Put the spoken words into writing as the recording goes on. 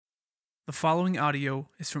The following audio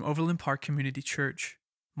is from Overland Park Community Church.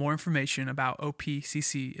 More information about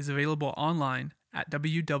OPCC is available online at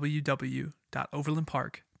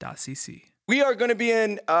www.overlandpark.cc. We are going to be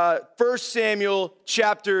in 1 Samuel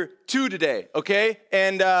chapter 2 today, okay?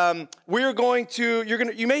 And we're going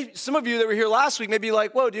to, some of you that were here last week may be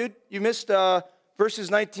like, whoa, dude, you missed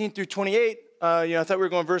verses 19 through 28. I thought we were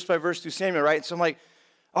going verse by verse through Samuel, right? So I'm like,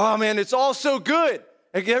 oh man, it's all so good.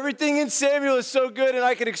 Like everything in Samuel is so good, and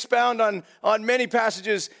I could expound on many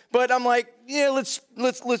passages. But I'm like, yeah, let's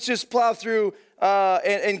just plow through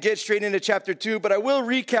and get straight into chapter 2. But I will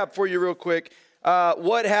recap for you real quick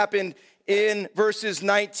what happened in verses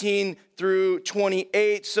 19 through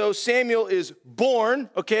 28. So Samuel is born,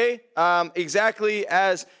 okay, exactly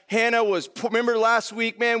as Hannah was. Remember last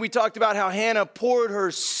week, man, we talked about how Hannah poured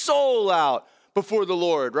her soul out before the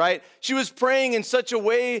Lord, right? She was praying in such a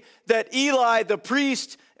way that Eli, the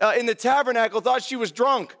priest in the tabernacle, thought she was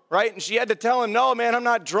drunk, right? And she had to tell him, no, man, I'm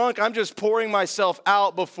not drunk. I'm just pouring myself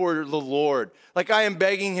out before the Lord. Like I am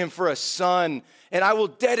begging him for a son, and I will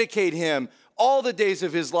dedicate him all the days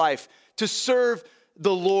of his life to serve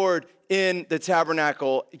the Lord in the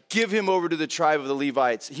tabernacle, give him over to the tribe of the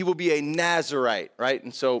Levites. He will be a Nazarite, right?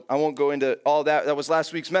 And so I won't go into all that. That was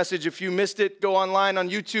last week's message. If you missed it, go online on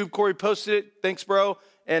YouTube. Corey posted it. Thanks, bro.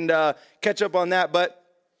 And catch up on that. But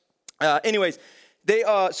anyways,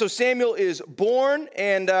 so Samuel is born.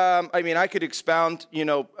 And I could expound,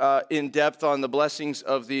 in depth on the blessings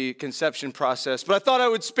of the conception process. But I thought I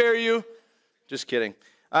would spare you. Just kidding.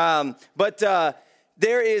 But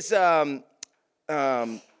there is...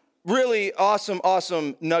 really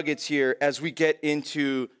awesome nuggets here as we get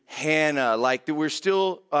into Hannah. Like we're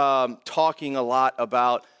still talking a lot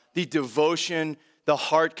about the devotion, the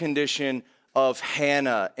heart condition of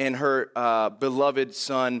Hannah and her beloved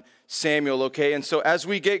son Samuel, okay? And so as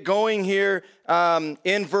we get going here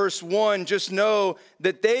in verse 1, just know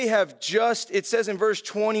that they have it says in verse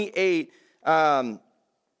 28,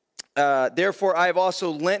 therefore I have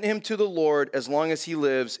also lent him to the Lord as long as he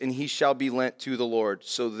lives, and he shall be lent to the Lord.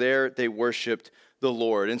 So there they worshiped the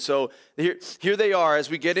Lord. And so here they are as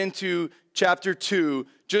we get into chapter 2.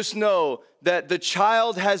 Just know that the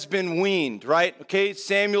child has been weaned, right? Okay,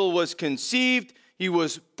 Samuel was conceived. He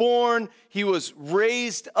was born. He was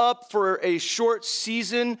raised up for a short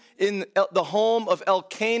season in the home of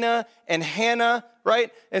Elkanah and Hannah,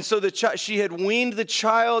 right? And so she had weaned the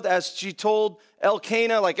child as she told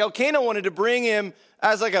Elkanah. Like Elkanah wanted to bring him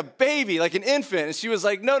as like a baby, like an infant. And she was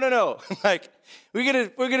like, no. Like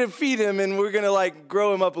we're gonna feed him and we're gonna like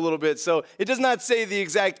grow him up a little bit. So it does not say the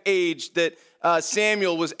exact age that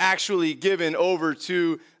Samuel was actually given over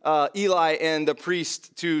to Eli and the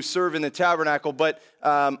priest to serve in the tabernacle, but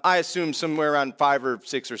I assume somewhere around 5 or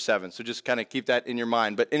 6 or 7. So just kind of keep that in your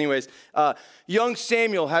mind. But anyways, young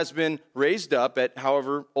Samuel has been raised up at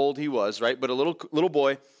however old he was, right? But a little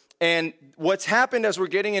boy. And what's happened as we're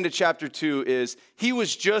getting into chapter 2 is he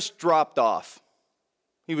was just dropped off.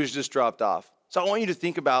 So I want you to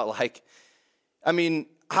think about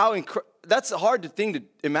that's a hard thing to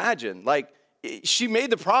imagine. Like, she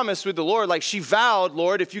made the promise with the Lord, like she vowed,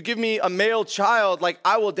 Lord, if you give me a male child, like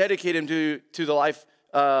I will dedicate him to the life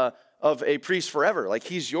of a priest forever. Like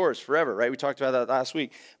he's yours forever, right? We talked about that last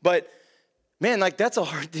week. But man, like that's a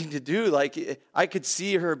hard thing to do. Like I could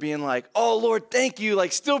see her being like, oh Lord, thank you.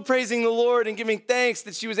 Like still praising the Lord and giving thanks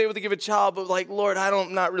that she was able to give a child. But like, Lord,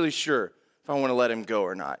 I'm not really sure if I want to let him go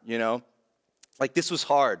or not, Like this was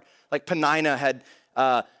hard. Like Peninnah had,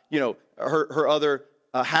 her other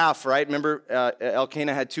half, right? Remember,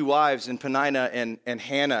 Elkanah had 2 wives, and Peninnah and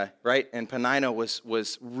Hannah, right? And Peninnah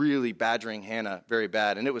was really badgering Hannah very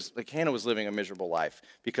bad, and it was like Hannah was living a miserable life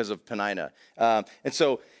because of Peninnah. And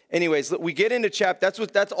so, anyways, we get into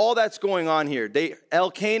that's all that's going on here.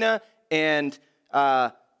 Elkanah and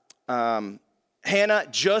Hannah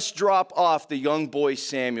just drop off the young boy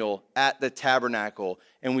Samuel at the tabernacle,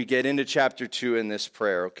 and we get into chapter 2 in this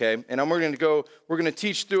prayer, okay? And we're going to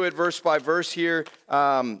teach through it verse by verse here.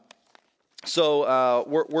 So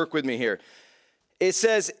work with me here. It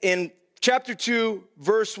says in chapter 2,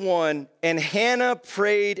 verse 1, and Hannah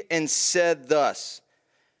prayed and said thus,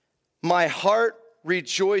 my heart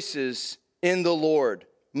rejoices in the Lord.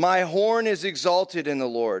 My horn is exalted in the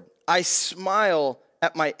Lord. I smile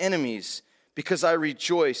at my enemies, because I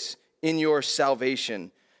rejoice in your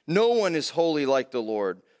salvation. No one is holy like the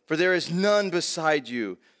Lord, for there is none beside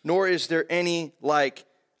you, nor is there any like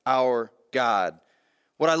our God.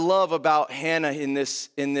 What I love about Hannah in this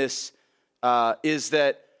is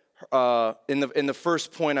that in the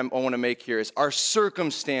first point I want to make here is our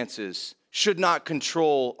circumstances should not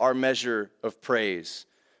control our measure of praise.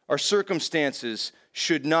 Our circumstances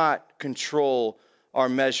should not control our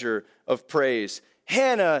measure of praise.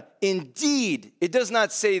 Hannah, indeed, it does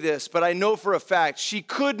not say this, but I know for a fact, she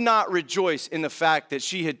could not rejoice in the fact that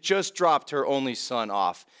she had just dropped her only son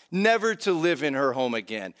off, never to live in her home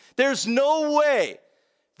again. There's no way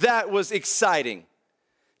that was exciting.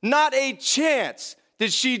 Not a chance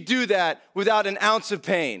did she do that without an ounce of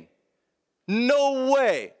pain. No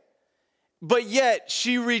way. But yet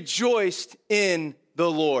she rejoiced in the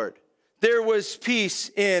Lord. There was peace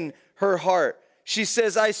in her heart. She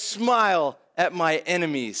says, I smile at my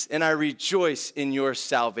enemies and I rejoice in your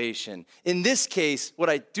salvation. In this case, what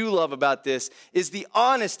I do love about this is the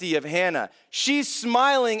honesty of Hannah. She's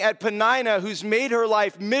smiling at Peninnah, who's made her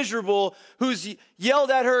life miserable, who's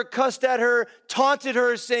yelled at her, cussed at her, taunted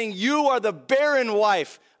her, saying, you are the barren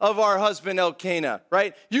wife of our husband Elkanah,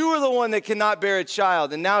 right? You are the one that cannot bear a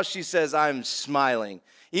child. And now she says, I'm smiling.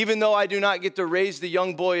 Even though I do not get to raise the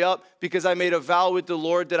young boy up because I made a vow with the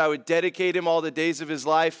Lord that I would dedicate him all the days of his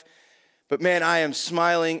life. But man, I am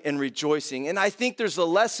smiling and rejoicing. And I think there's a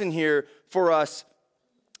lesson here for us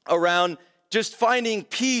around just finding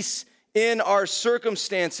peace in our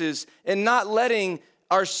circumstances and not letting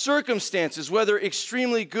our circumstances, whether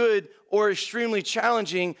extremely good or extremely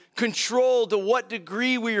challenging, control to what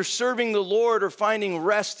degree we are serving the Lord or finding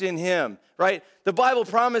rest in Him, right? The Bible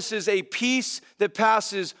promises a peace that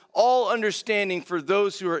passes all understanding for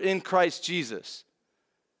those who are in Christ Jesus.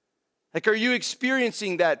 Like, are you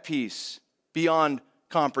experiencing that peace beyond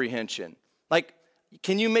comprehension? Like,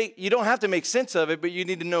 you don't have to make sense of it, but you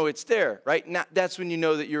need to know it's there, right? Now, that's when you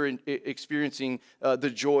know that you're experiencing the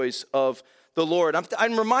joys of the Lord.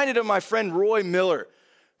 I'm reminded of my friend Roy Miller.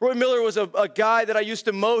 Roy Miller was a guy that I used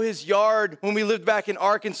to mow his yard when we lived back in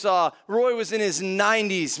Arkansas. Roy was in his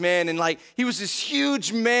 90s, man, and like he was this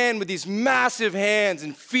huge man with these massive hands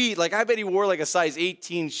and feet. Like I bet he wore like a size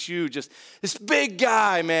 18 shoe, just this big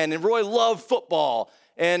guy, man. And Roy loved football.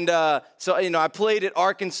 And so, I played at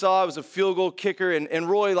Arkansas. I was a field goal kicker, and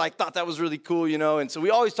Roy, thought that was really cool, And so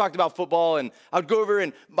we always talked about football, and I'd go over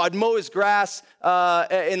and I'd mow his grass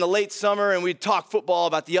in the late summer, and we'd talk football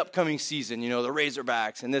about the upcoming season, the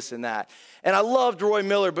Razorbacks and this and that. And I loved Roy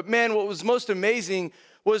Miller, but man, what was most amazing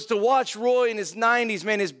was to watch Roy in his 90s,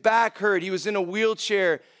 man, his back hurt. He was in a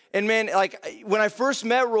wheelchair, and man, when I first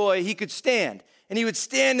met Roy, he could stand. And he would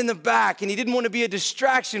stand in the back, and he didn't want to be a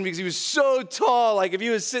distraction because he was so tall. Like, if he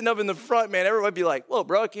was sitting up in the front, man, everyone would be like, whoa,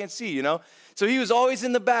 bro, I can't see, So he was always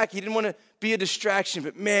in the back. He didn't want to be a distraction.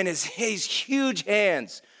 But, man, his huge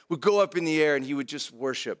hands would go up in the air, and he would just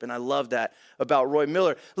worship. And I love that about Roy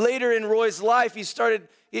Miller. Later in Roy's life,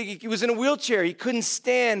 he was in a wheelchair. He couldn't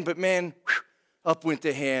stand, but, man, up went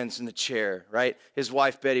the hands in the chair, right? His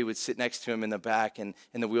wife, Betty, would sit next to him in the back, and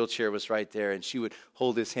the wheelchair was right there, and she would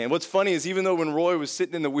hold his hand. What's funny is even though when Roy was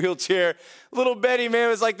sitting in the wheelchair, little Betty, man,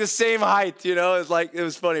 was like the same height, It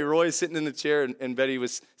was funny. Roy's sitting in the chair, and Betty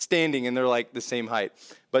was standing, and they're like the same height.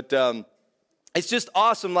 But it's just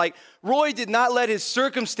awesome. Like, Roy did not let his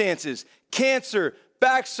circumstances, cancer,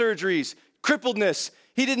 back surgeries, crippledness,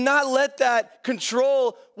 he did not let that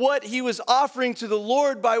control what he was offering to the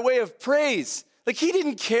Lord by way of praise. Like, he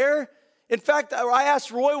didn't care. In fact, I asked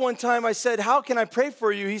Roy one time, I said, how can I pray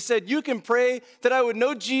for you? He said, you can pray that I would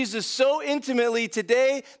know Jesus so intimately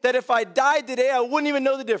today that if I died today, I wouldn't even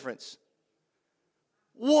know the difference.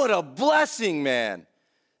 What a blessing, man.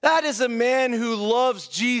 That is a man who loves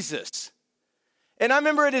Jesus. And I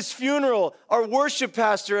remember at his funeral, our worship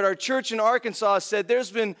pastor at our church in Arkansas said,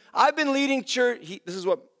 I've been leading church. This is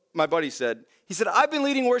what my buddy said. He said, I've been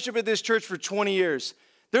leading worship at this church for 20 years.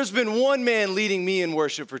 There's been one man leading me in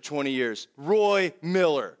worship for 20 years, Roy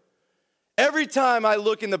Miller. Every time I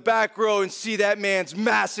look in the back row and see that man's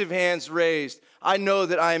massive hands raised, I know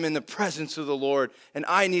that I am in the presence of the Lord, and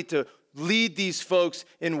I need to lead these folks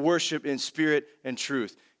in worship in spirit and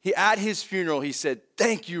truth. At his funeral, he said,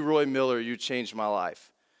 thank you, Roy Miller, you changed my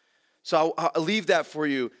life. So I'll leave that for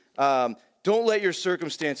you. Don't let your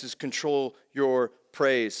circumstances control your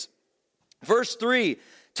praise. Verse 3,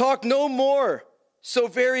 talk no more so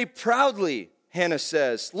very proudly, Hannah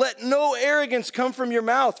says. Let no arrogance come from your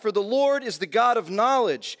mouth, for the Lord is the God of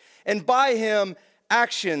knowledge, and by him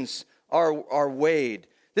actions are weighed.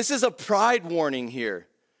 This is a pride warning here.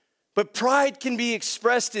 But pride can be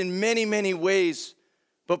expressed in many, many ways,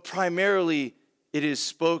 but primarily it is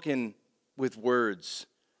spoken with words.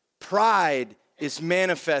 Pride is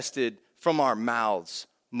manifested from our mouths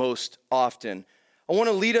most often. I want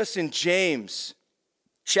to lead us in James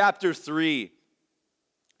chapter 3.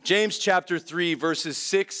 James chapter 3, verses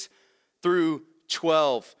 6 through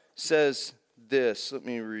 12 says this. Let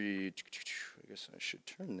me read. I guess I should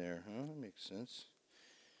turn there, huh? That makes sense.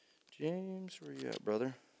 James, where you at,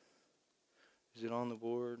 brother? Is it on the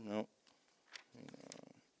board? No.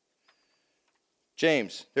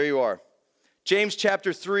 James, there you are. James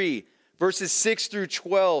chapter 3, verses 6 through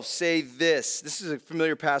 12 say this. This is a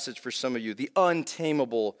familiar passage for some of you. The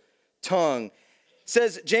untamable tongue.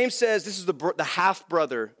 James says, this is the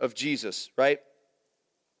half-brother of Jesus, right?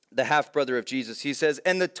 The half-brother of Jesus. He says,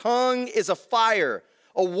 and the tongue is a fire,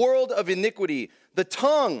 a world of iniquity. The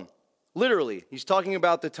tongue, literally, he's talking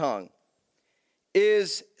about the tongue,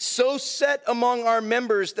 is so set among our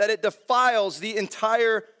members that it defiles the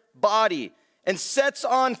entire body and sets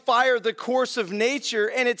on fire the course of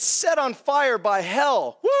nature, and it's set on fire by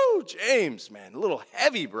hell. Woo, James, man, a little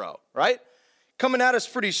heavy, bro, right? Coming at us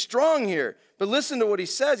pretty strong here. But listen to what he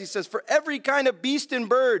says. He says, for every kind of beast and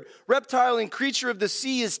bird, reptile and creature of the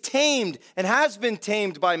sea is tamed and has been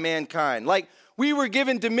tamed by mankind. Like we were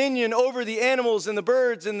given dominion over the animals and the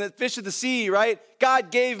birds and the fish of the sea, right?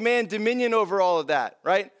 God gave man dominion over all of that,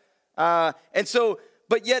 right? But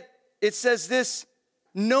yet it says this,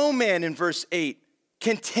 no man in verse 8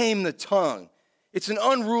 can tame the tongue. It's an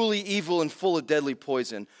unruly evil and full of deadly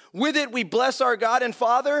poison. With it we bless our God and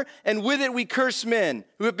Father, and with it we curse men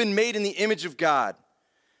who have been made in the image of God.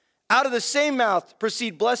 Out of the same mouth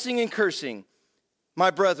proceed blessing and cursing.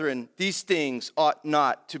 My brethren, these things ought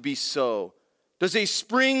not to be so. Does a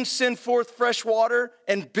spring send forth fresh water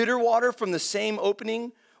and bitter water from the same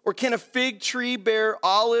opening? Or can a fig tree bear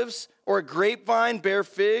olives, or a grapevine bear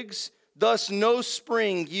figs? Thus no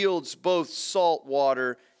spring yields both salt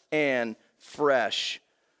water and fresh.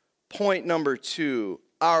 Point number 2,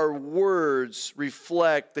 our words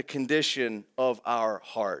reflect the condition of our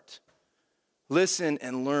heart. Listen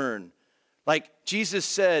and learn. Like Jesus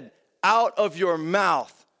said, out of your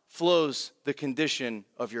mouth flows the condition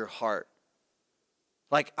of your heart.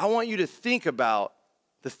 Like I want you to think about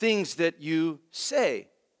the things that you say.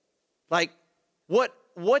 Like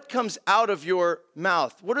what comes out of your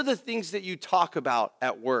mouth? What are the things that you talk about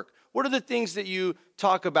at work? What are the things that you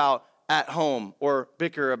talk about at home or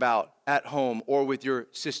bicker about at home or with your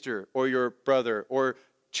sister or your brother or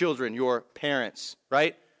children, your parents,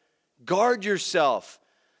 right? Guard yourself.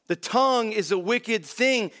 The tongue is a wicked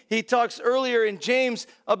thing. He talks earlier in James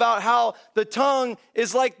about how the tongue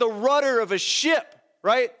is like the rudder of a ship,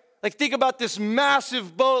 right? Like think about this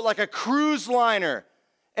massive boat like a cruise liner.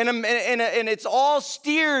 And it's all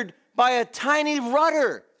steered by a tiny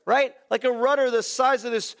rudder, right? Like a rudder the size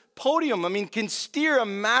of this podium, can steer a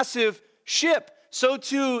massive ship. So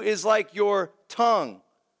too is like your tongue.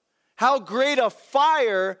 How great a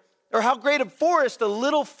fire, or how great a forest a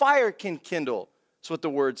little fire can kindle. That's what the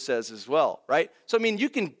word says as well, right? So, you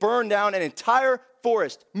can burn down an entire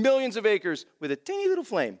forest, millions of acres, with a teeny little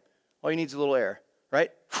flame. All you need is a little air,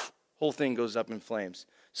 right? Whole thing goes up in flames.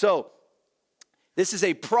 So, this is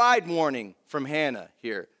a pride warning from Hannah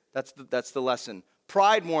here. That's the lesson.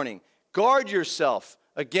 Pride warning. Guard yourself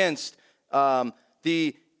against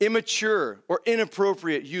the immature or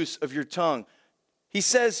inappropriate use of your tongue. He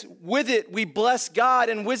says, with it we bless God,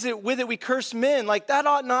 and with it we curse men. Like that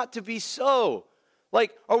ought not to be so.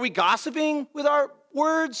 Like, are we gossiping with our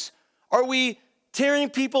words? Are we tearing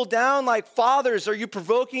people down like fathers? Are you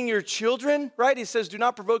provoking your children? Right? He says, do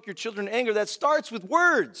not provoke your children to anger. That starts with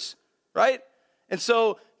words, right? And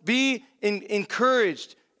so be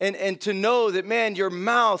encouraged and to know that, man, your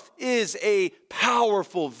mouth is a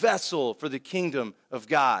powerful vessel for the kingdom of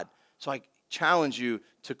God. So I challenge you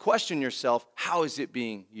to question yourself, how is it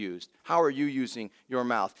being used? How are you using your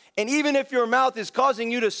mouth? And even if your mouth is causing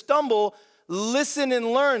you to stumble, listen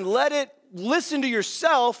and learn. Listen to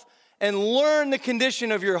yourself and learn the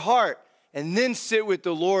condition of your heart and then sit with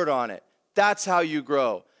the Lord on it. That's how you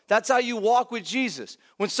grow. That's how you walk with Jesus.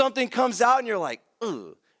 When something comes out and you're like,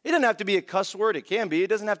 ugh, it doesn't have to be a cuss word. It can be. It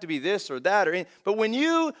doesn't have to be this or that or anything. But when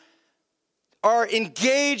you are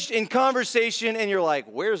engaged in conversation and you're like,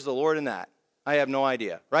 where's the Lord in that? I have no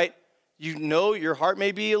idea, right? You know your heart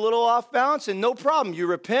may be a little off balance, and no problem. You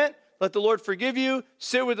repent, let the Lord forgive you,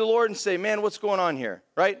 sit with the Lord and say, man, what's going on here,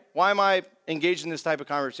 right? Why am I engaged in this type of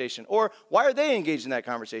conversation? Or why are they engaged in that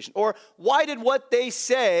conversation? Or why did what they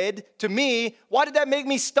said to me, why did that make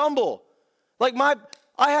me stumble? Like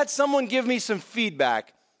I had someone give me some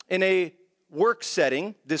feedback in a work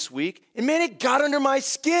setting this week, and man, it got under my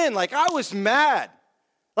skin. Like I was mad.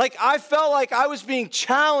 Like I felt like I was being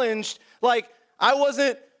challenged, like I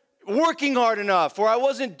wasn't working hard enough, or I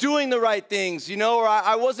wasn't doing the right things, or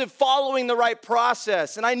I wasn't following the right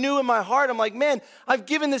process. And I knew in my heart, I'm like, man, I've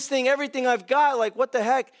given this thing everything I've got. Like, what the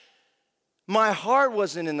heck? My heart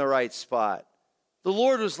wasn't in the right spot. The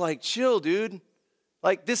Lord was like, chill, dude.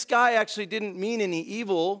 Like, this guy actually didn't mean any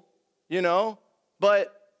evil,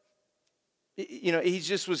 but he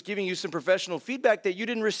just was giving you some professional feedback that you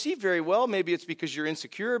didn't receive very well. Maybe it's because you're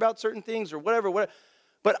insecure about certain things or whatever.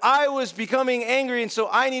 But I was becoming angry, and so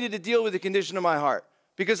I needed to deal with the condition of my heart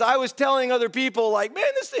because I was telling other people, like, man,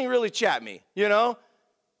 this thing really chapped me,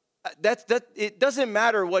 It doesn't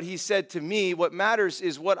matter what he said to me. What matters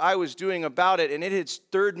is what I was doing about it, and it had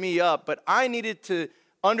stirred me up. But I needed to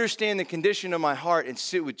understand the condition of my heart and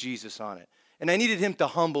sit with Jesus on it. And I needed him to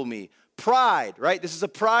humble me. Pride, right? This is a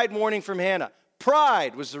pride warning from Hannah.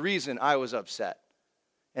 Pride was the reason I was upset.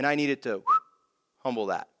 And I needed to humble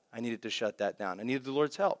that. I needed to shut that down. I needed the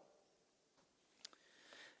Lord's help.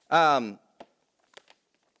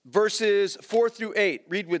 Verses 4 through 8,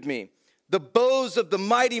 read with me. The bows of the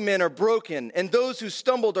mighty men are broken, and those who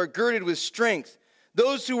stumbled are girded with strength.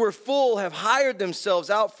 Those who were full have hired themselves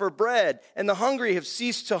out for bread, and the hungry have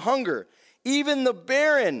ceased to hunger. Even the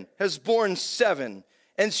barren has borne 7,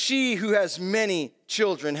 and she who has many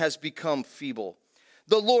children has become feeble.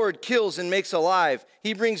 The Lord kills and makes alive.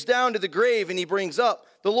 He brings down to the grave and he brings up.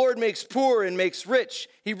 The Lord makes poor and makes rich.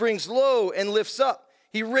 He brings low and lifts up.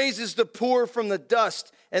 He raises the poor from the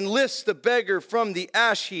dust and lifts the beggar from the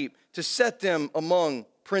ash heap to set them among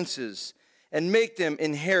princes and make them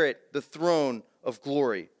inherit the throne of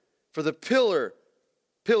glory. For the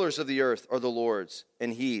pillars of the earth are the Lord's,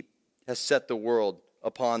 and he has set the world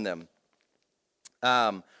upon them.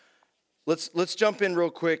 Let's jump in real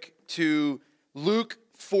quick to Luke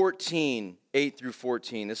 14, 8 through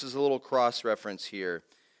 14. This is a little cross-reference here.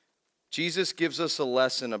 Jesus gives us a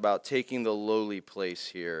lesson about taking the lowly place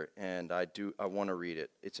here, and I want to read it.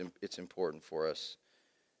 It's important for us.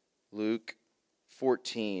 Luke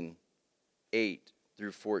 14, 8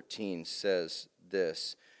 through 14 says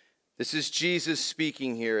this. This is Jesus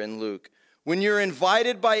speaking here in Luke. When you're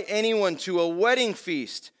invited by anyone to a wedding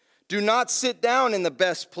feast, do not sit down in the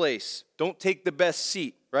best place. Don't take the best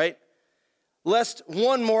seat, right? Lest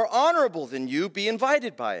one more honorable than you be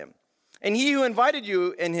invited by him. And he who invited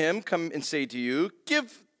you and him come and say to you,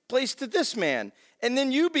 give place to this man. And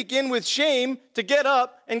then you begin with shame to get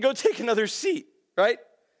up and go take another seat, right?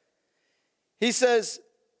 He says,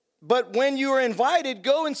 but when you are invited,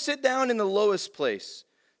 go and sit down in the lowest place,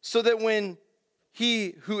 so that when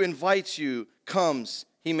he who invites you comes,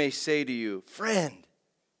 he may say to you, friend,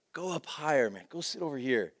 go up higher, man. Go sit over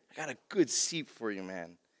here. I got a good seat for you,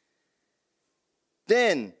 man.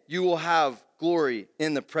 Then you will have glory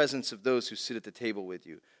in the presence of those who sit at the table with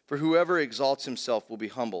you. For whoever exalts himself will be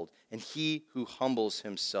humbled, and he who humbles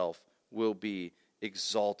himself will be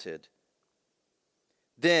exalted.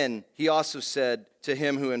 Then he also said to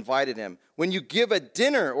him who invited him, when you give a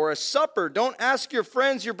dinner or a supper, don't ask your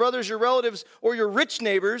friends, your brothers, your relatives, or your rich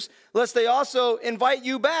neighbors, lest they also invite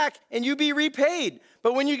you back and you be repaid.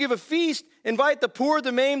 But when you give a feast, invite the poor,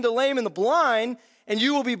 the maimed, the lame, and the blind, and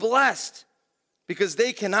you will be blessed, because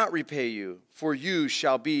they cannot repay you, for you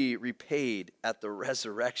shall be repaid at the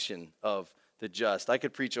resurrection of the just. I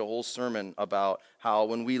could preach a whole sermon about how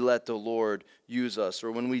when we let the Lord use us,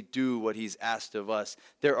 or when we do what he's asked of us,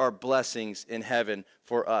 there are blessings in heaven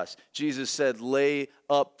for us. Jesus said, lay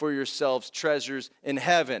up for yourselves treasures in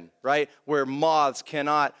heaven, right? Where moths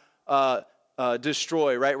cannot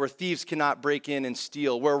destroy, right? Where thieves cannot break in and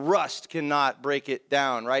steal, where rust cannot break it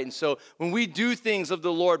down, right? And so when we do things of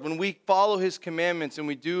the Lord, when we follow his commandments and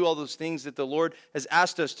we do all those things that the Lord has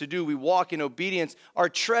asked us to do, we walk in obedience, our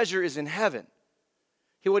treasure is in heaven.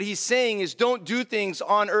 What he's saying is don't do things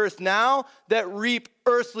on earth now that reap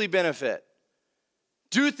earthly benefit.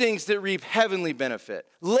 Do things that reap heavenly benefit.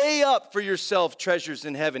 Lay up for yourself treasures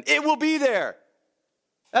in heaven. It will be there.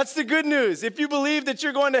 That's the good news. If you believe that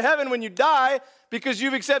you're going to heaven when you die because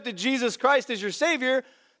you've accepted Jesus Christ as your Savior,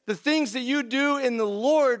 the things that you do in the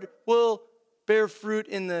Lord will bear fruit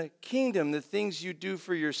in the kingdom. The things you do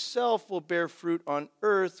for yourself will bear fruit on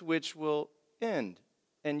earth, which will end.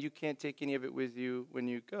 And you can't take any of it with you when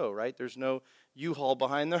you go, right? There's no U-Haul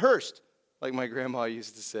behind the hearse, like my grandma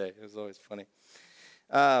used to say. It was always funny.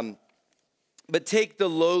 But take the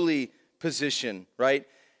lowly position, right?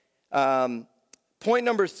 Point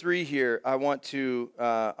number 3 here, I want to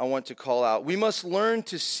call out. We must learn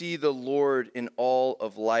to see the Lord in all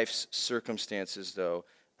of life's circumstances, though.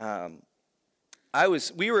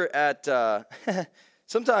 We were at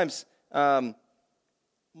sometimes.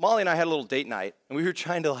 Molly and I had a little date night, and we were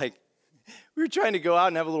trying to go out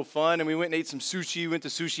and have a little fun, and we went and ate some sushi. We went to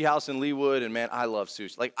Sushi House in Leawood, and man, I love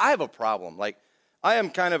sushi. Like, I have a problem. Like, I am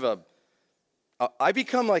I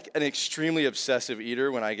become like an extremely obsessive eater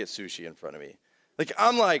when I get sushi in front of me. Like,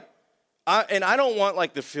 I'm like, I don't want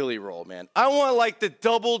like the Philly roll, man. I want like the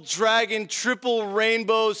double dragon, triple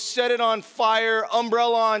rainbow, set it on fire,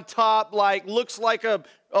 umbrella on top, like looks like a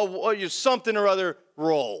something or other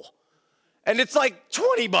roll. And it's like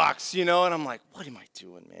 $20, you know, and I'm like, what am I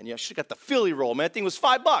doing, man? Yeah, I should have got the Philly roll, man. That thing was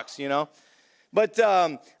 $5, you know. But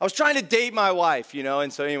I was trying to date my wife, you know,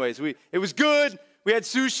 and so anyways, it was good. We had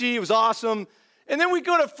sushi. It was awesome. And then we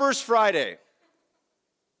go to First Friday.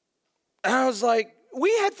 And I was like, we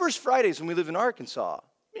had First Fridays when we lived in Arkansas.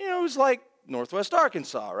 You know, it was like Northwest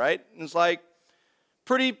Arkansas, right? It was like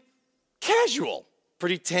pretty casual,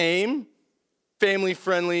 pretty tame,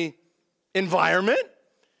 family-friendly environment.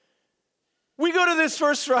 We go to this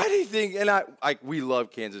First Friday thing, and we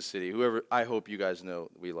love Kansas City. I hope you guys know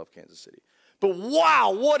we love Kansas City. But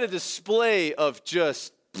wow, what a display of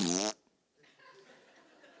just...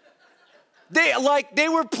 They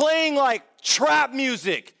were playing like trap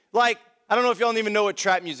music. Like, I don't know if y'all even know what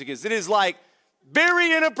trap music is. It is like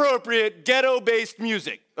very inappropriate ghetto-based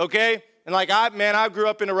music, okay? And like, I grew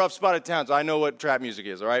up in a rough spot of town, so I know what trap music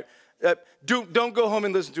is, all right? Don't go home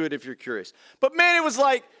and listen to it if you're curious. But man, it was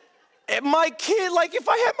like, my kid, like if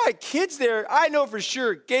I had my kids there, I know for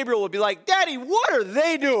sure Gabriel would be like, Daddy, what are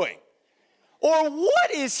they doing? Or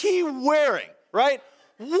what is he wearing, right?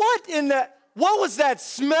 What was that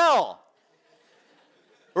smell?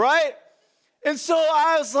 Right? And so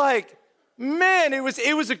I was like, man, it was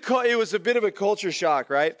a bit of a culture shock,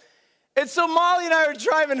 right? And so Molly and I are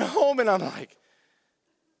driving home, and I'm like,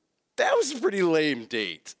 that was a pretty lame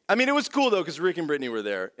date. I mean, it was cool, though, because Rick and Brittany were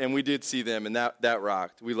there, and we did see them, and that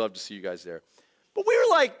rocked. We love to see you guys there. But we were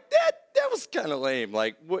like, that was kind of lame.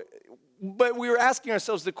 Like, but we were asking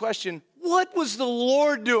ourselves the question, what was the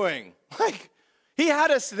Lord doing? Like, he had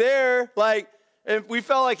us there, like, and we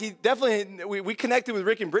felt like we connected with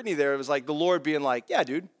Rick and Brittany there. It was like the Lord being like, yeah,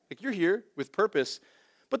 dude, like you're here with purpose.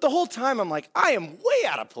 But the whole time I'm like, I am way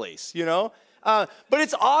out of place, you know? But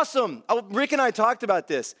it's awesome. Rick and I talked about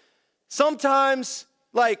this. Sometimes,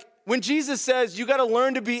 like, when Jesus says you got to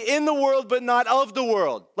learn to be in the world but not of the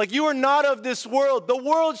world. Like, you are not of this world. The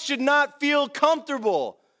world should not feel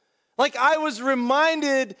comfortable. Like, I was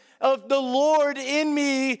reminded of the Lord in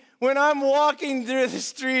me when I'm walking through the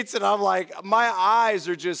streets, and I'm like, my eyes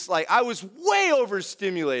are just like, I was way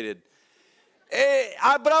overstimulated.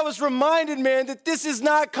 But I was reminded, man, that this is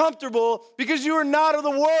not comfortable because you are not of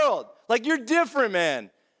the world. Like, you're different, man.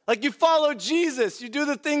 Like, you follow Jesus. You do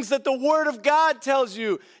the things that the Word of God tells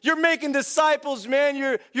you. You're making disciples,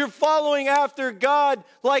 man. You're following after God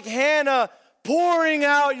like Hannah, pouring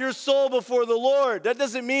out your soul before the Lord. That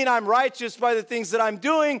doesn't mean I'm righteous by the things that I'm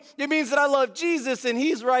doing. It means that I love Jesus and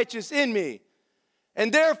He's righteous in me.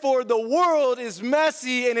 And therefore, the world is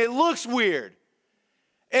messy and it looks weird.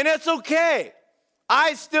 And that's okay.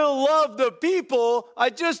 I still love the people.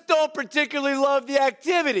 I just don't particularly love the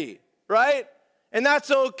activity, right? And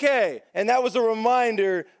that's okay. And that was a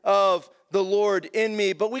reminder of the Lord in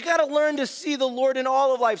me. But we got to learn to see the Lord in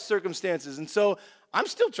all of life's circumstances. And so I'm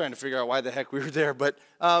still trying to figure out why the heck we were there. But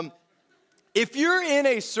if you're in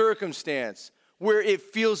a circumstance where it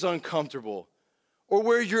feels uncomfortable or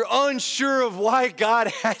where you're unsure of why God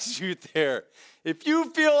has you there, if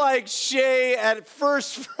you feel like Shay at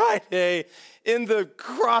First Friday in the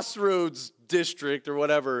Crossroads district or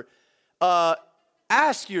whatever,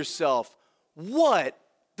 ask yourself, what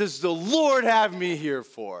does the Lord have me here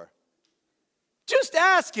for? Just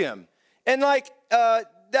ask Him. And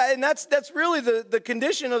that's really the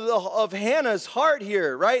condition of Hannah's heart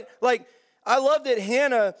here, right? Like, I love that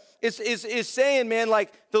Hannah is saying, man,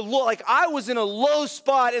 like the Lord, like I was in a low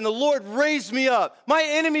spot and the Lord raised me up. My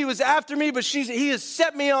enemy was after me, but He has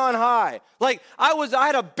set me on high. Like I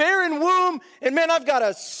had a barren womb, and man, I've got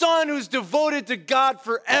a son who's devoted to God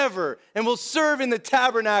forever and will serve in the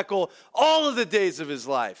tabernacle all of the days of his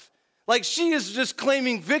life. Like she is just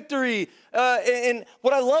claiming victory. And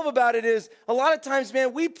what I love about it is a lot of times,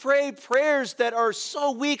 man, we pray prayers that are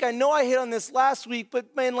so weak. I know I hit on this last week,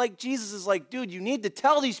 but man, like Jesus is like, dude, you need to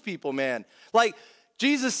tell these people, man. Like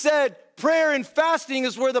Jesus said, prayer and fasting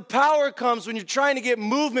is where the power comes when you're trying to get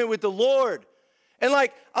movement with the Lord. And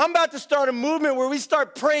like, I'm about to start a movement where we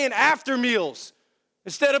start praying after meals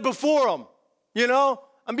instead of before them, you know?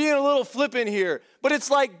 I'm being a little flippant here, but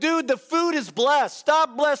it's like, dude, the food is blessed.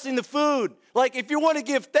 Stop blessing the food. Like, if you want to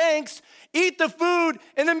give thanks, eat the food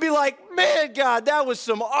and then be like, man, God, that was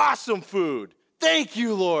some awesome food. Thank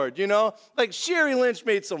you, Lord, you know? Like, Sherry Lynch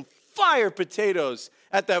made some fire potatoes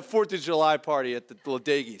at that 4th of July party at the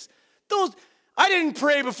Ledege's. I didn't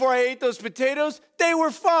pray before I ate those potatoes. They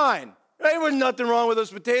were fine. There was nothing wrong with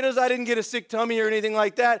those potatoes. I didn't get a sick tummy or anything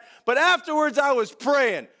like that. But afterwards, I was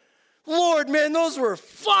praying, Lord, man, those were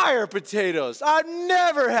fire potatoes. I've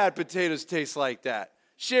never had potatoes taste like that.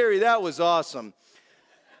 Sherry, that was awesome.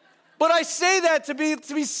 But I say that to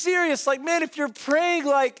be serious. Like, man, if you're praying,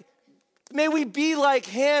 like, may we be like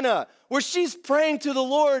Hannah, where she's praying to the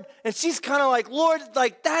Lord, and she's kind of like, Lord,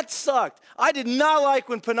 like, that sucked. I did not like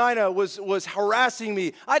when Penina was harassing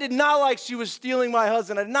me. I did not like she was stealing my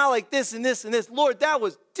husband. I did not like this and this and this. Lord, that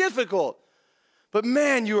was difficult. But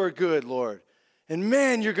man, you are good, Lord. And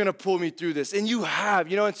man, you're going to pull me through this. And you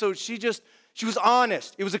have, and so she was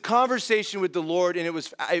honest. It was a conversation with the Lord, and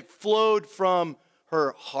it flowed from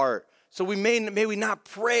her heart. So may we not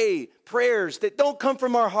pray prayers that don't come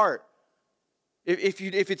from our heart. If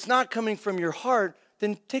it's not coming from your heart,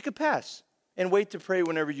 then take a pass and wait to pray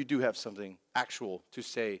whenever you do have something actual to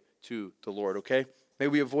say to the Lord, okay? May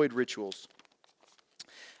we avoid rituals.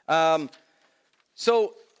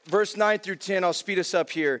 So verse 9 through 10, I'll speed us up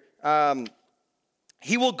here.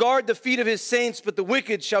 He will guard the feet of his saints, but the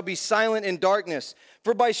wicked shall be silent in darkness.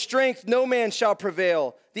 For by strength no man shall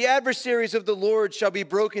prevail. The adversaries of the Lord shall be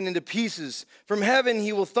broken into pieces. From heaven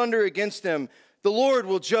he will thunder against them. The Lord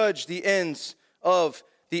will judge the ends of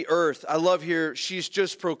the earth. I love here, she's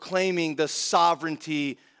just proclaiming the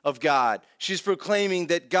sovereignty of God. She's proclaiming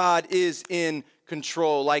that God is in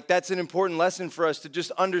control. Like, that's an important lesson for us to just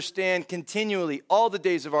understand continually, all the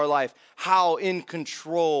days of our life, how in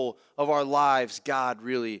control of our lives God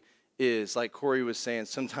really is. Like Corey was saying,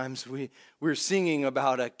 sometimes we're singing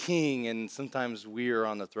about a king, and sometimes we're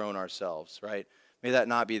on the throne ourselves, right? May that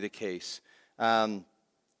not be the case. But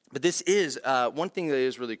this is, one thing that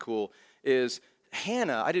is really cool is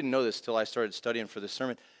Hannah, I didn't know this till I started studying for this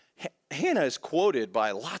sermon. Hannah is quoted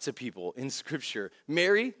by lots of people in Scripture.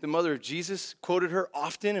 Mary, the mother of Jesus, quoted her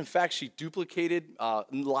often. In fact, she duplicated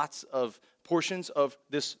lots of portions of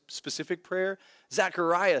this specific prayer.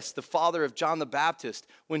 Zacharias, the father of John the Baptist,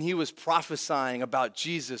 when he was prophesying about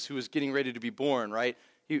Jesus who was getting ready to be born, right?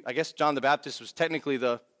 I guess John the Baptist was technically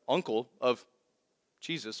the uncle of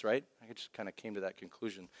Jesus, right? I just kind of came to that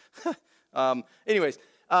conclusion.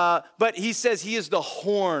 But he says he is the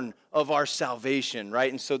horn of our salvation, right?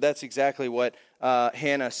 And so that's exactly what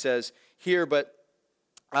Hannah says here. But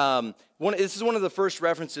this is one of the first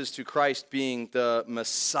references to Christ being the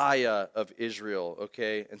Messiah of Israel,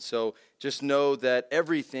 okay? And so just know that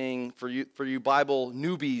everything, for you Bible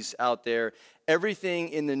newbies out there, everything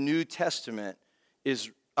in the New Testament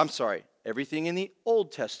everything in the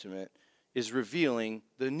Old Testament is revealing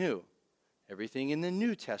the new. Everything in the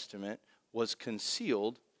New Testament was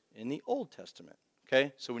concealed in the Old Testament,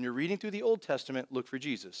 okay? So when you're reading through the Old Testament, look for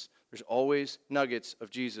Jesus. There's always nuggets of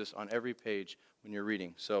Jesus on every page when you're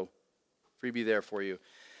reading. So freebie there for you.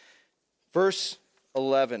 Verse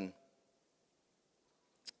 11.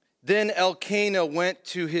 Then Elkanah went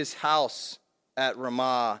to his house at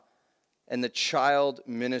Ramah, and the child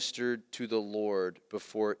ministered to the Lord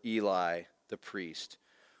before Eli the priest.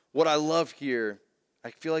 What I love here,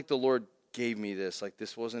 I feel like the Lord gave me this. Like,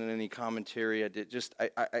 this wasn't in any commentary.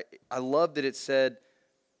 I love that it said,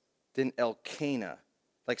 then Elkanah.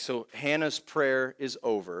 Like, so Hannah's prayer is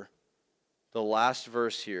over. The last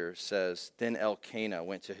verse here says, then Elkanah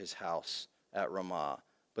went to his house at Ramah,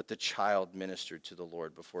 but the child ministered to the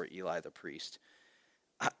Lord before Eli the priest.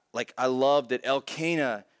 I love that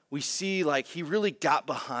Elkanah, we see like he really got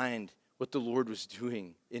behind what the Lord was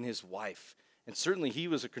doing in his wife. And certainly he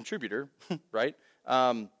was a contributor, right?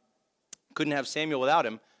 Couldn't have Samuel without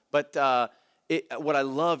him. But what I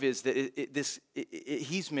love is that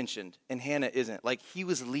he's mentioned and Hannah isn't. Like, he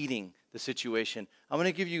was leading the situation. I'm going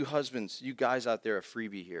to give you husbands, you guys out there, a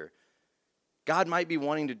freebie here. God might be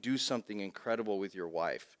wanting to do something incredible with your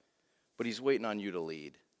wife, but he's waiting on you to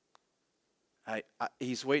lead.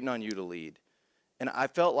 He's waiting on you to lead. And I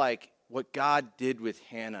felt like what God did with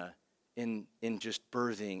Hannah in just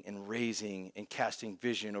birthing and raising and casting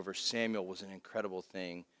vision over Samuel was an incredible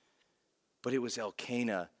thing. But it was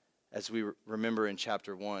Elkanah, as we remember in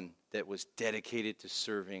chapter 1, that was dedicated to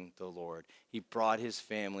serving the Lord. He brought his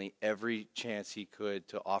family every chance he could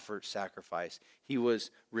to offer sacrifice. He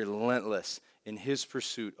was relentless in his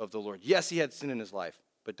pursuit of the Lord. Yes, he had sin in his life,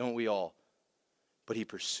 but don't we all? But he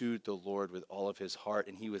pursued the Lord with all of his heart,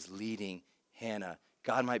 and he was leading Hannah.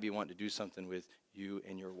 God might be wanting to do something with you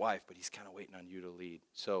and your wife, but he's kind of waiting on you to lead.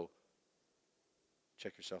 So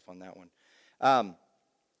check yourself on that one.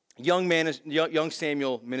 Young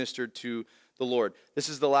Samuel ministered to the Lord. This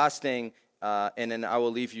is the last thing, and then I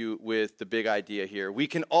will leave you with the big idea here. We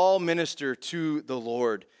can all minister to the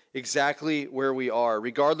Lord exactly where we are,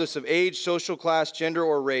 regardless of age, social class, gender,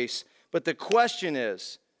 or race. But the question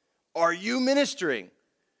is, are you ministering?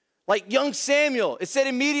 Like young Samuel, it said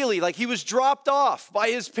immediately, like he was dropped off by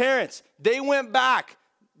his parents. They went back,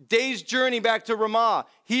 day's journey back to Ramah.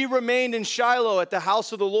 He remained in Shiloh at the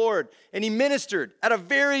house of the Lord, and he ministered at a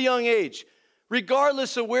very young age.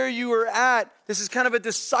 Regardless of where you were at, this is kind of a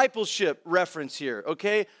discipleship reference here,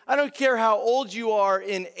 okay? I don't care how old you are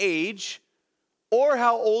in age or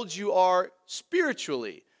how old you are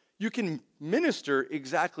spiritually. You can minister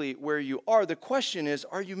exactly where you are. The question is,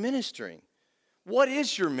 are you ministering? What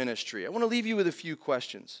is your ministry? I want to leave you with a few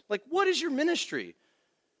questions. Like, what is your ministry?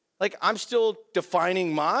 Like, I'm still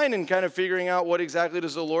defining mine and kind of figuring out what exactly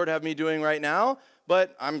does the Lord have me doing right now.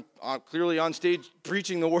 But I'm clearly on stage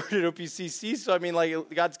preaching the word at OPCC. So, I mean, like,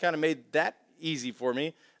 God's kind of made that easy for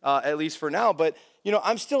me, at least for now. But, you know,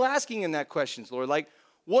 I'm still asking in that questions, Lord. Like,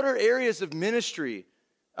 what are areas of ministry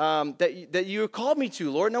that you have called me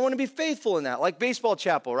to, Lord? And I want to be faithful in that. Like Baseball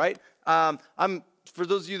Chapel, right? For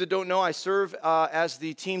those of you that don't know, I serve as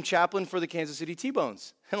the team chaplain for the Kansas City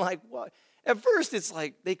T-Bones. And like, what? At first, it's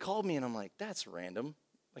like, they called me, and I'm like, that's random.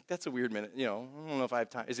 Like, that's a weird minute. You know, I don't know if I have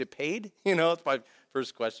time. Is it paid? You know, it's my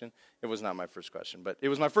first question. It was not my first question, but it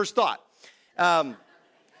was my first thought. But,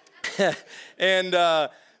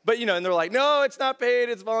 you know, and they're like, no, it's not paid.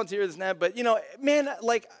 It's volunteer, this and that. But, you know, man,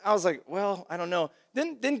 like, I was like, well, I don't know.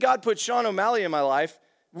 Then God put Sean O'Malley in my life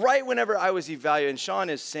right whenever I was evaluating. Sean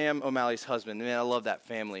is Sam O'Malley's husband. Man, I love that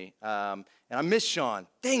family. And I miss Sean.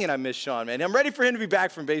 Dang it, I miss Sean, man. I'm ready for him to be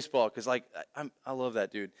back from baseball because, like, I love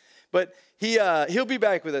that dude. But he'll be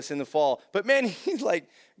back with us in the fall. But, man, he's like,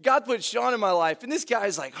 God put Sean in my life. And this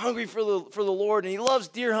guy's, like, hungry for the Lord. And he loves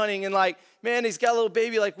deer hunting. And, like, man, he's got a little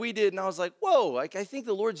baby like we did. And I was like, whoa, like, I think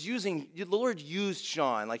the Lord used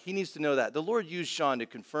Sean. Like, he needs to know that. The Lord used Sean to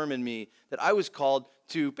confirm in me that I was called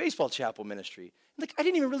to Baseball Chapel ministry. Like, I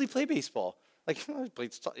didn't even really play baseball. Like, I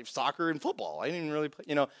played soccer and football. I didn't even really play,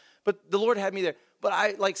 you know. But the Lord had me there. But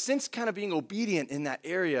I, like, since kind of being obedient in that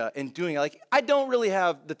area and doing it, like, I don't really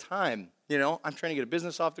have the time, you know. I'm trying to get a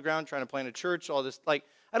business off the ground, trying to plant a church, all this. Like,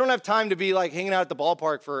 I don't have time to be, like, hanging out at the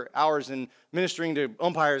ballpark for hours and ministering to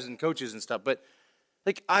umpires and coaches and stuff. But,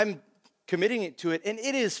 like, I'm committing it to it, and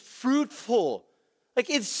it is fruitful.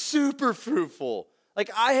 Like, it's super fruitful.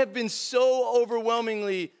 Like, I have been so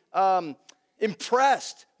overwhelmingly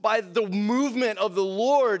impressed by the movement of the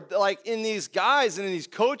Lord, like in these guys and in these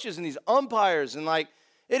coaches and these umpires. And like,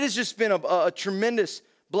 it has just been a tremendous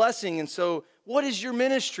blessing. And so what is your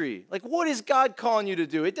ministry? Like, what is God calling you to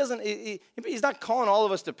do? He's not calling all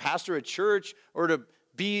of us to pastor a church or to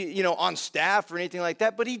be, you know, on staff or anything like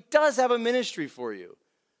that, but he does have a ministry for you.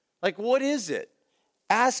 Like, what is it?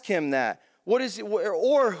 Ask him that. What is it?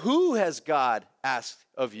 Or who has God asked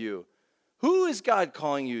of you? Who is God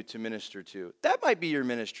calling you to minister to? That might be your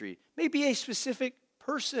ministry. Maybe a specific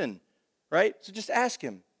person, right? So just ask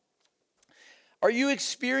him. Are you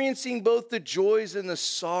experiencing both the joys and the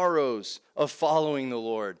sorrows of following the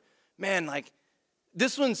Lord? Man, like,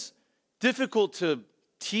 this one's difficult to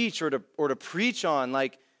teach or to preach on.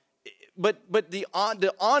 Like, but the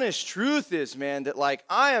honest truth is, man, that like,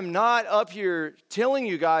 I am not up here telling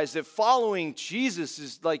you guys that following Jesus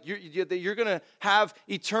is like that you're going to have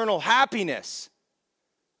eternal happiness.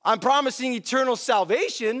 I'm promising eternal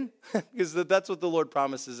salvation because that's what the Lord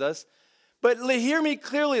promises us. But hear me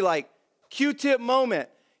clearly, like Q-tip moment.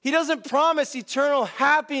 He doesn't promise eternal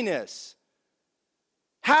happiness.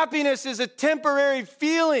 Happiness is a temporary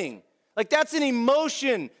feeling. Like, that's an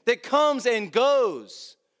emotion that comes and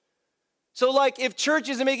goes. So, like, if church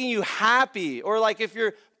isn't making you happy, or like if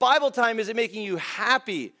your Bible time isn't making you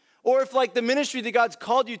happy, or if like the ministry that God's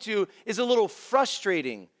called you to is a little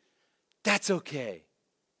frustrating, that's okay.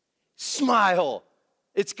 Smile.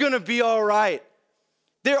 It's going to be all right.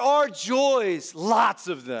 There are joys, lots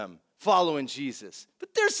of them, following Jesus.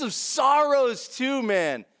 But there's some sorrows too,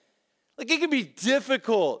 man. Like, it can be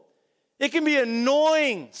difficult. It can be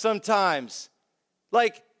annoying sometimes.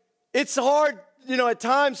 Like, it's hard, you know, at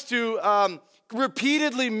times to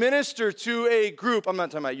repeatedly minister to a group. I'm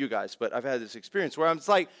not talking about you guys, but I've had this experience where I'm just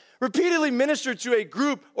like repeatedly minister to a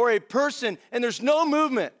group or a person, and there's no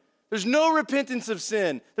movement. There's no repentance of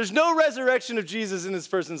sin. There's no resurrection of Jesus in this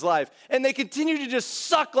person's life. And they continue to just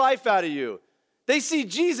suck life out of you. They see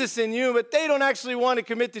Jesus in you, but they don't actually want to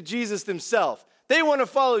commit to Jesus themselves. They want to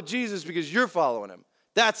follow Jesus because you're following him.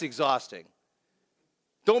 That's exhausting.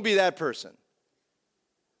 Don't be that person.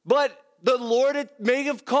 But the Lord may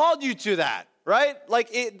have called you to that, right? Like,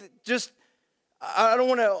 it just, I don't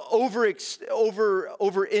want to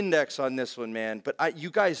over-index on this one, man, but you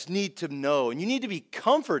guys need to know, and you need to be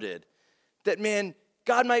comforted that, man,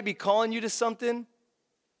 God might be calling you to something,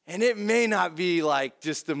 and it may not be like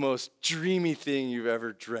just the most dreamy thing you've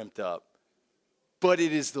ever dreamt up. but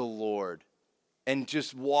it is the Lord. And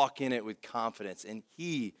just walk in it with confidence, and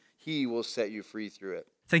He will set you free through it.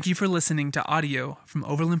 Thank you for listening to audio from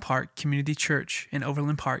Overland Park Community Church in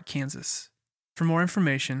Overland Park, Kansas. For more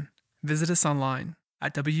information, visit us online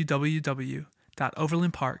at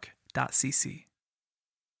www.overlandpark.cc.